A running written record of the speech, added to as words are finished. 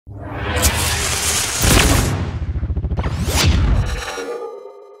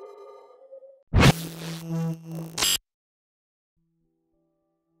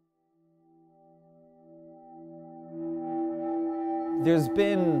There's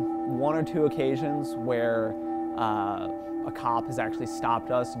been one or two occasions where a cop has actually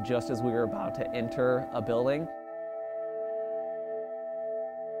stopped us just as we were about to enter a building.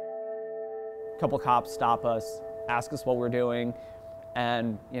 A couple cops stop us, ask us what we're doing,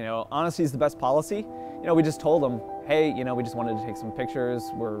 and honesty is the best policy. We just told them, hey, we just wanted to take some pictures.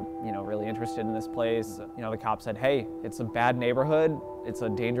 We're, really interested in this place. The cop said, hey, it's a bad neighborhood. It's a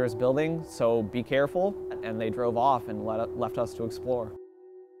dangerous building, so be careful. And they drove off and left us to explore.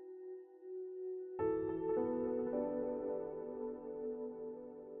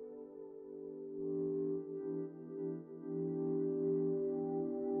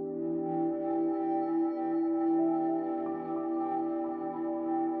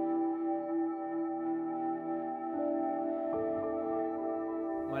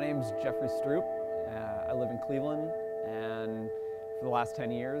 My name's Stroup. I live in Cleveland, and for the last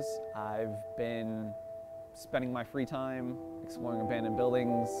 10 years, I've been spending my free time exploring abandoned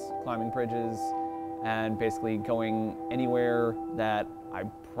buildings, climbing bridges, and basically going anywhere that I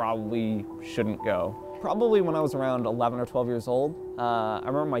probably shouldn't go. Probably when I was around 11 or 12 years old, I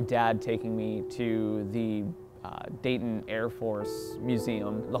remember my dad taking me to the Dayton Air Force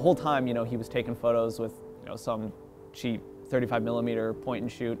Museum. The whole time, he was taking photos with some cheap 35mm point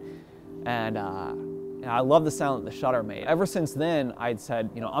and shoot, and I love the sound that the shutter made. Ever since then, I'd said,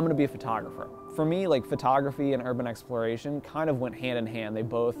 I'm going to be a photographer. For me, like, photography and urban exploration kind of went hand in hand. They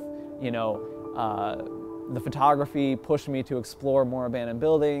both, the photography pushed me to explore more abandoned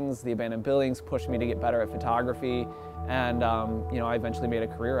buildings. The abandoned buildings pushed me to get better at photography, and I eventually made a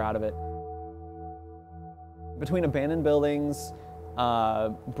career out of it. Between abandoned buildings,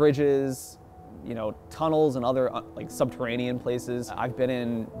 bridges, tunnels and other like subterranean places, I've been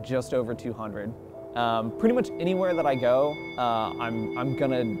in just over 200. Pretty much anywhere that I go, I'm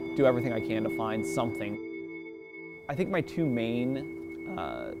gonna do everything I can to find something. I think my two main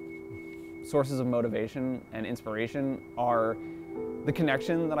sources of motivation and inspiration are the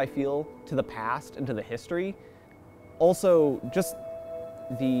connection that I feel to the past and to the history. Also, just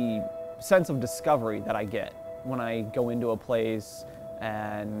the sense of discovery that I get when I go into a place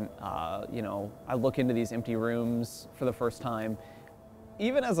and I look into these empty rooms for the first time.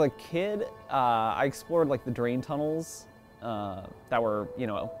 Even as a kid, I explored like the drain tunnels that were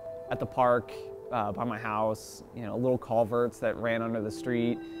at the park by my house, little culverts that ran under the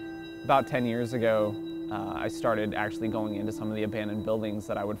street. About 10 years ago, I started actually going into some of the abandoned buildings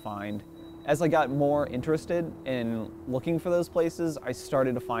that I would find. As I got more interested in looking for those places, I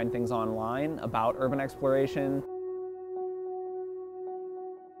started to find things online about urban exploration.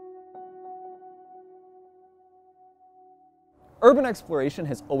 Urban exploration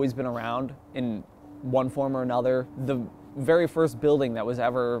has always been around in one form or another. The very first building that was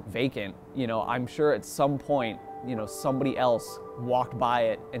ever vacant, I'm sure at some point, somebody else walked by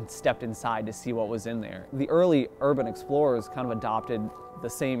it and stepped inside to see what was in there. The early urban explorers kind of adopted the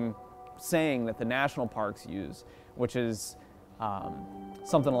same saying that the national parks use, which is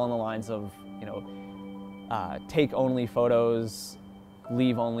something along the lines of, take only photos,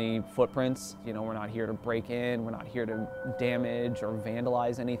 leave only footprints. We're not here to break in, we're not here to damage or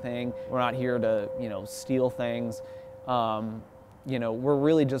vandalize anything, we're not here to, steal things. We're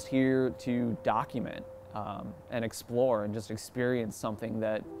really just here to document and explore and just experience something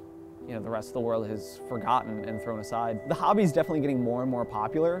that, the rest of the world has forgotten and thrown aside. The hobby's definitely getting more and more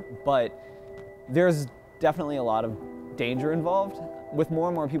popular, but there's definitely a lot of danger involved. With more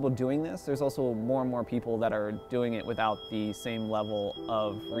and more people doing this, there's also more and more people that are doing it without the same level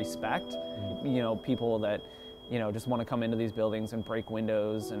of respect. People that, just want to come into these buildings and break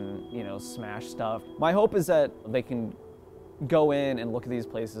windows and, smash stuff. My hope is that they can go in and look at these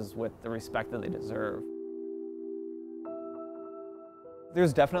places with the respect that they deserve.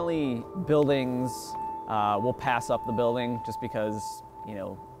 There's definitely buildings, we'll pass up the building just because,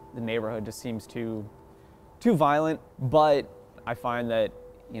 the neighborhood just seems too violent, but I find that,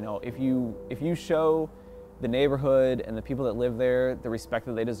 if you show the neighborhood and the people that live there the respect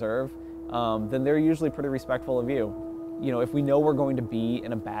that they deserve, then they're usually pretty respectful of you. If we know we're going to be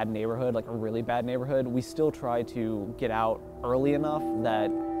in a bad neighborhood, like a really bad neighborhood, we still try to get out early enough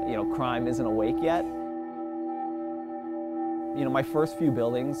that, crime isn't awake yet. My first few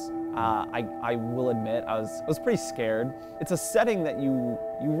buildings, I will admit, I was pretty scared. It's a setting that you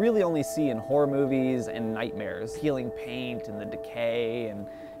really only see in horror movies and nightmares. Peeling paint and the decay and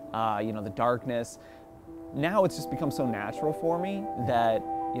the darkness. Now it's just become so natural for me that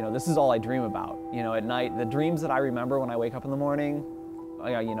this is all I dream about. At night, the dreams that I remember when I wake up in the morning,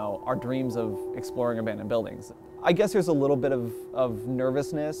 are dreams of exploring abandoned buildings. I guess there's a little bit of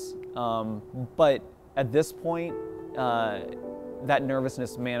nervousness, but at this point, that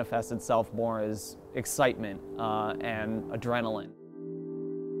nervousness manifests itself more as excitement and adrenaline.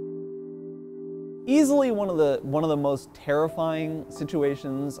 Easily one of the most terrifying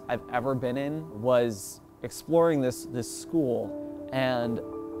situations I've ever been in was exploring this school, and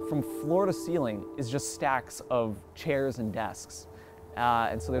from floor to ceiling is just stacks of chairs and desks.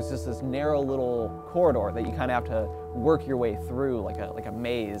 And so there's just this narrow little corridor that you kind of have to work your way through like a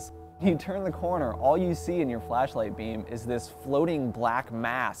maze. You turn the corner, all you see in your flashlight beam is this floating black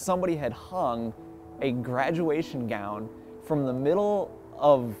mass. Somebody had hung a graduation gown from the middle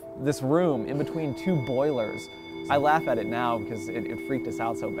of this room in between two boilers. I laugh at it now because it freaked us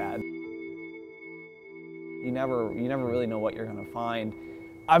out so bad. You never really know what you're gonna find.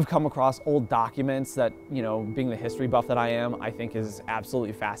 I've come across old documents that, you know, being the history buff that I am, I think is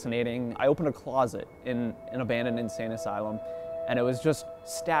absolutely fascinating. I opened a closet in an abandoned insane asylum, and it was just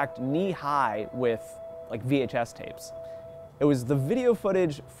stacked knee-high with like VHS tapes. It was the video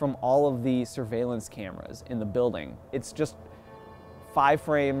footage from all of the surveillance cameras in the building. It's just 5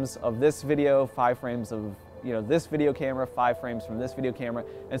 frames of this video, 5 frames of, you know, this video camera, 5 frames from this video camera.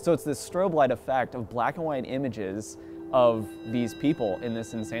 And so it's this strobe light effect of black and white images of these people in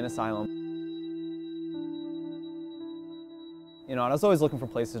this insane asylum. You know, and I was always looking for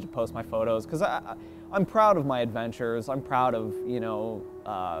places to post my photos because I'm proud of my adventures. I'm proud of, you know,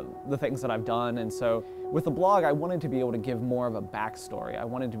 the things that I've done. And so with the blog, I wanted to be able to give more of a backstory. I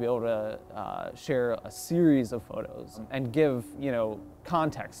wanted to be able to share a series of photos and give, you know,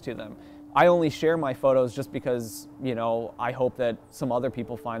 context to them. I only share my photos just because, you know, I hope that some other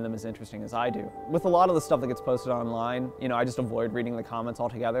people find them as interesting as I do. With a lot of the stuff that gets posted online, you know, I just avoid reading the comments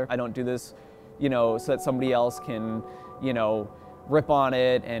altogether. I don't do this, you know, so that somebody else can, you know, rip on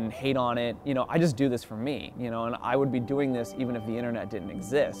it and hate on it. You know, I just do this for me, you know, and I would be doing this even if the internet didn't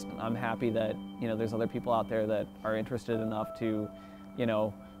exist. I'm happy that, you know, there's other people out there that are interested enough to, you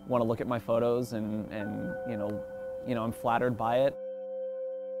know, want to look at my photos and you know, I'm flattered by it.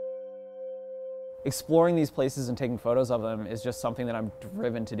 Exploring these places and taking photos of them is just something that I'm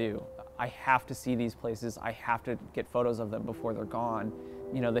driven to do. I have to see these places. I have to get photos of them before they're gone.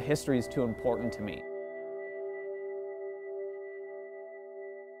 You know, the history is too important to me.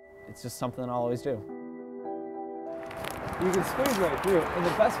 It's just something I'll always do. You can squeeze right through, and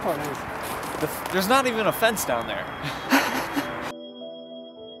the best part is, there's not even a fence down there.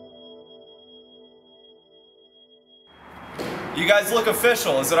 You guys look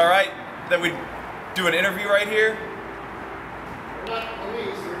official. Is it all right that we do an interview right here? We're not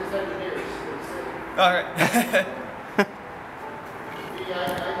police, we're just engineers. All right. I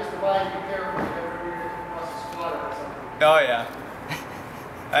just advise you be careful whenever you're across a squatter or something. Oh yeah.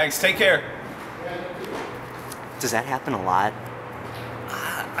 Thanks, take care. Does that happen a lot?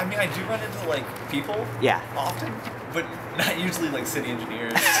 I mean, I do run into like people often, but not usually like city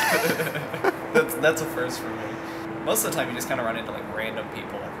engineers. that's a first for me. Most of the time you just kind of run into like random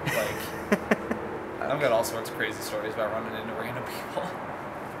people. Like, I've got all sorts of crazy stories about running into random people.